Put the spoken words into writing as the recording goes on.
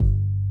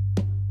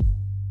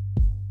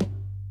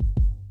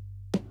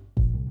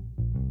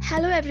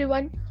Hello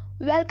everyone,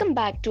 welcome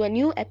back to a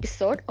new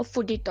episode of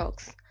Foodie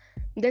Talks.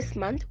 This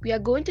month we are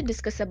going to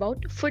discuss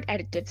about food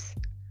additives.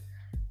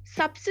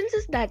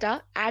 Substances that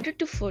are added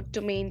to food to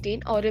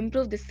maintain or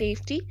improve the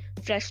safety,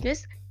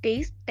 freshness,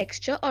 taste,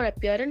 texture or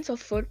appearance of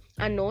food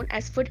are known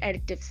as food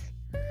additives.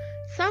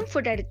 Some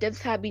food additives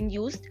have been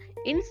used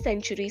in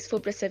centuries for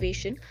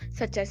preservation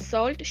such as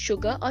salt,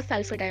 sugar or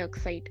sulfur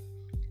dioxide.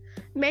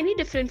 Many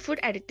different food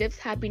additives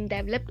have been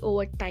developed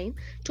over time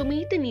to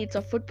meet the needs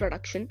of food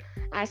production,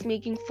 as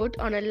making food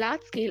on a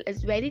large scale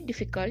is very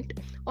difficult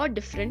or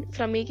different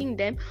from making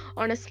them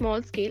on a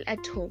small scale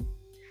at home.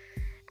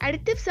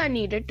 Additives are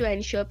needed to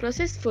ensure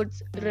processed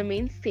foods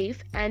remain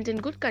safe and in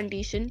good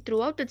condition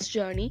throughout its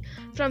journey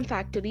from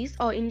factories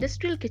or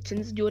industrial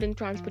kitchens during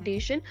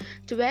transportation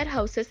to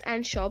warehouses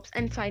and shops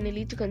and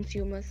finally to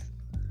consumers.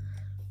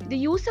 The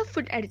use of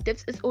food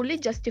additives is only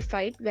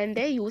justified when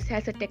their use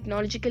has a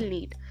technological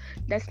need,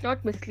 does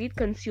not mislead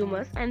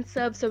consumers, and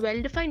serves a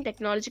well defined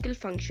technological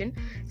function,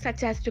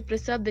 such as to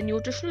preserve the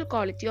nutritional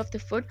quality of the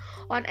food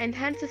or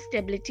enhance the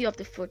stability of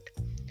the food.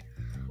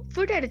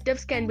 Food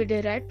additives can be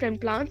derived from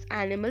plants,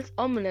 animals,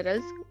 or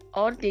minerals,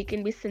 or they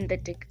can be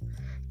synthetic.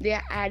 They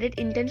are added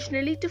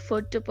intentionally to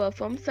food to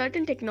perform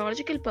certain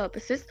technological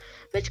purposes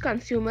which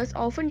consumers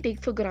often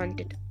take for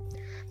granted.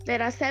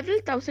 There are several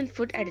thousand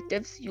food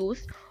additives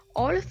used,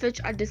 all of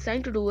which are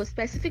designed to do a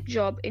specific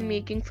job in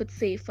making food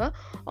safer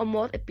or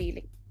more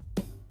appealing.